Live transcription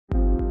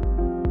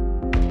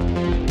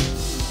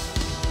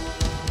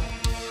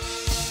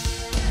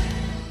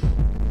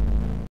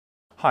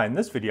Hi, in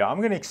this video I'm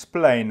going to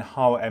explain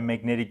how a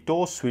magnetic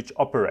door switch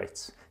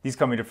operates. These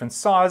come in different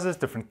sizes,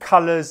 different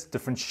colors,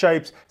 different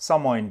shapes.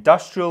 Some are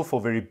industrial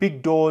for very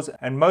big doors,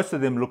 and most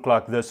of them look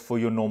like this for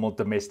your normal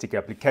domestic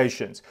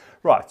applications.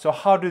 Right, so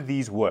how do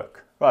these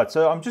work? Right,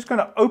 so I'm just going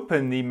to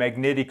open the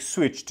magnetic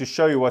switch to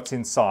show you what's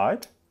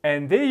inside.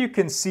 And there you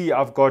can see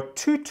I've got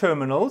two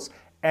terminals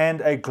and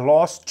a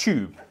glass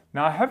tube.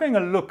 Now, having a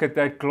look at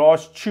that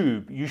glass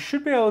tube, you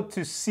should be able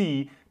to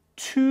see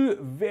two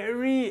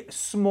very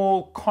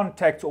small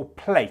contacts or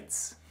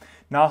plates.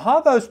 Now, how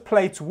those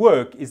plates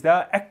work is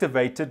they're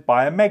activated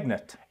by a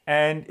magnet.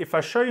 And if I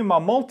show you my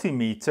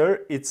multimeter,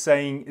 it's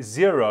saying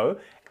 0,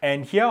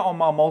 and here are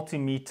my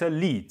multimeter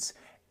leads.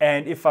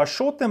 And if I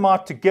short them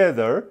out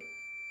together,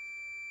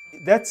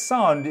 that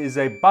sound is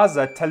a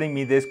buzzer telling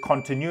me there's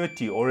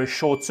continuity or a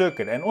short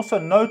circuit. And also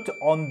note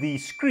on the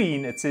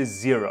screen it says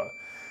 0.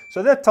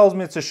 So that tells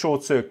me it's a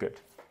short circuit.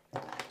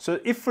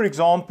 So if, for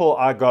example,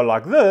 I go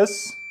like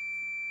this,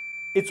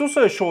 it's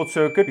also a short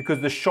circuit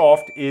because the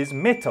shaft is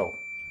metal.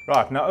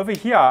 Right, now over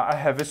here I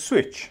have a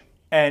switch.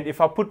 And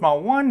if I put my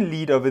one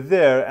lead over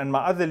there and my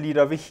other lead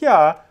over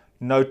here,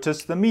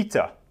 notice the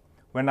meter.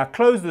 When I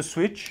close the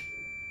switch,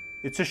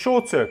 it's a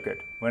short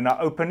circuit. When I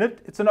open it,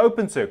 it's an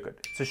open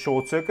circuit. It's a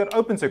short circuit,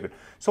 open circuit.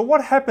 So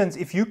what happens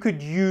if you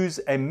could use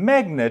a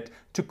magnet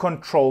to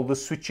control the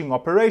switching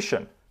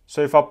operation?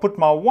 So if I put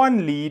my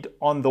one lead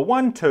on the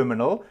one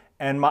terminal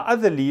and my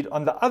other lead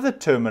on the other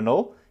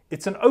terminal,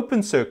 it's an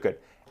open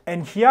circuit.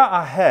 And here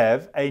I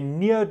have a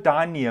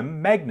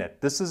neodymium magnet.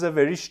 This is a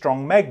very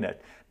strong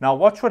magnet. Now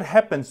watch what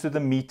happens to the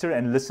meter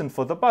and listen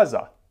for the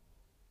buzzer.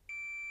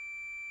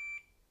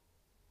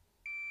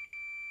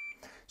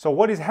 So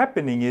what is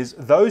happening is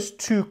those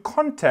two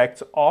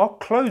contacts are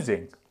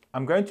closing.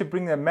 I'm going to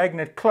bring the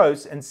magnet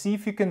close and see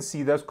if you can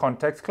see those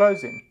contacts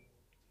closing.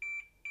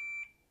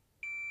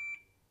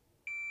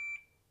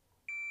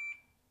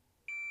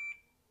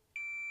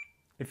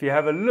 If you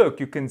have a look,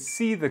 you can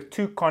see the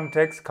two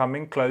contacts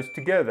coming close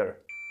together.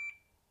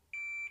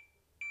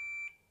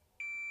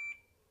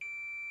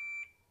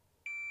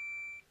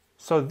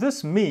 So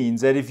this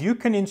means that if you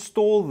can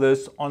install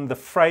this on the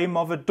frame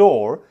of a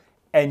door,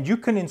 and you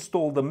can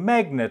install the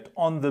magnet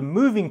on the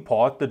moving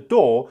part, the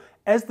door,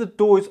 as the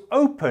door is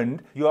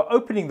opened, you are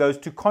opening those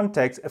two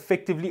contacts,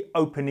 effectively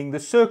opening the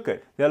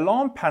circuit. The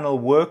alarm panel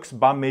works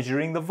by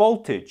measuring the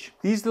voltage.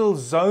 These little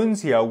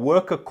zones here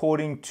work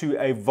according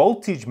to a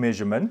voltage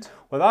measurement.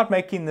 Without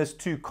making this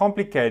too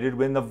complicated,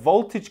 when the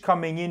voltage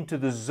coming into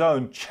the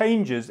zone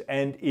changes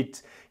and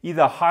it's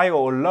either higher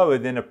or lower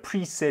than a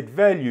preset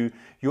value,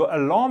 your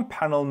alarm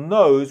panel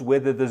knows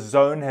whether the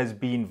zone has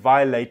been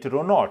violated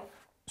or not.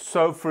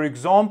 So, for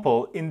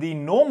example, in the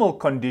normal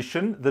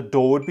condition, the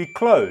door would be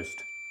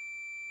closed.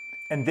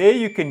 And there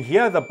you can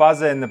hear the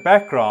buzzer in the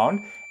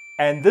background,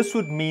 and this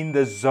would mean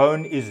the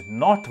zone is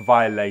not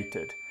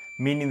violated,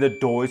 meaning the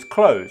door is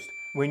closed.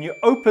 When you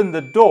open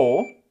the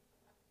door,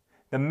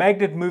 the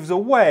magnet moves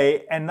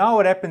away, and now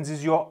what happens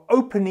is you're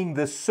opening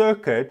the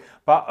circuit.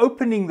 By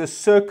opening the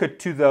circuit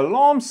to the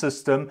alarm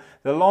system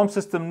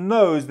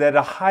knows that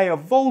a higher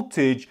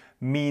voltage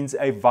means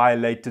a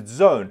violated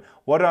zone.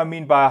 What do I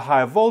mean by a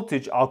higher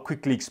voltage? I'll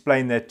quickly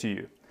explain that to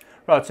you.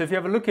 Right, so if you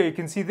have a look here, you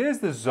can see there's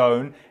the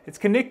zone. It's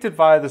connected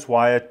via this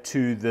wire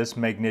to this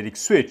magnetic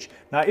switch.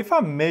 Now, if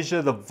I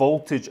measure the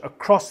voltage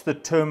across the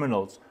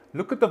terminals,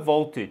 look at the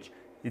voltage.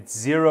 It's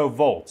 0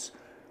 volts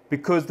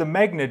because the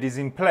magnet is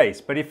in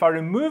place. But if I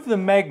remove the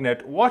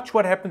magnet, watch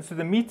what happens to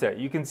the meter.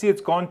 You can see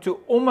it's gone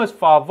to almost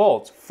 5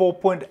 volts,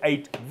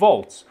 4.8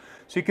 volts.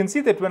 So you can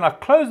see that when I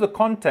close the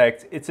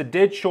contact, it's a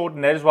dead short,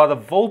 and that is why the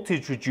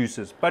voltage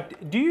reduces.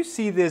 But do you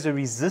see there's a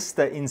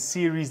resistor in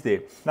series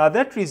there? Now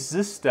that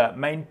resistor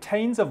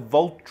maintains a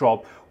volt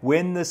drop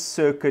when the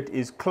circuit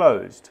is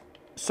closed.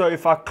 So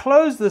if I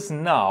close this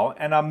now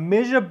and I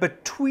measure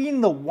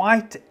between the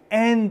white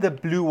and the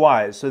blue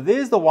wires, so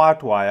there's the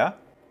white wire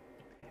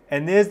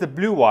and there's the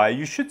blue wire,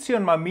 you should see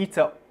on my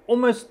meter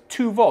almost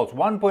 2 volts,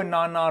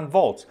 1.99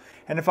 volts.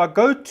 And if I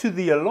go to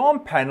the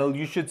alarm panel,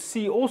 you should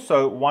see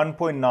also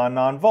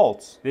 1.99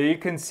 volts. There you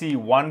can see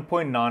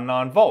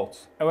 1.99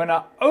 volts. And when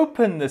I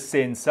open the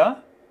sensor,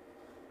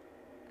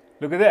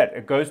 look at that,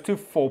 it goes to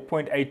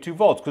 4.82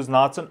 volts because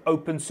now it's an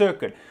open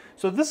circuit.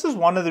 So this is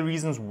one of the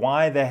reasons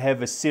why they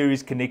have a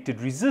series connected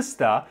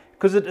resistor,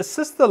 because it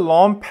assists the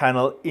alarm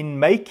panel in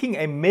making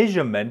a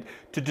measurement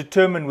to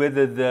determine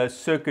whether the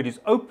circuit is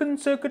open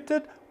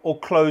circuited or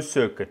closed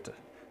circuited.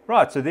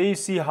 Right, so there you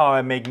see how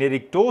a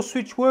magnetic door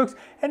switch works,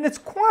 and it's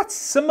quite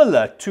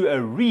similar to a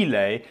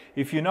relay.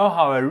 If you know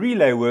how a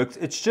relay works,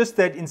 it's just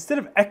that instead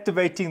of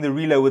activating the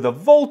relay with a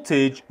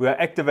voltage, we are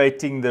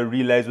activating the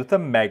relays with a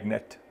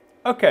magnet.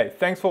 Okay,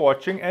 thanks for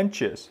watching and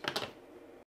cheers.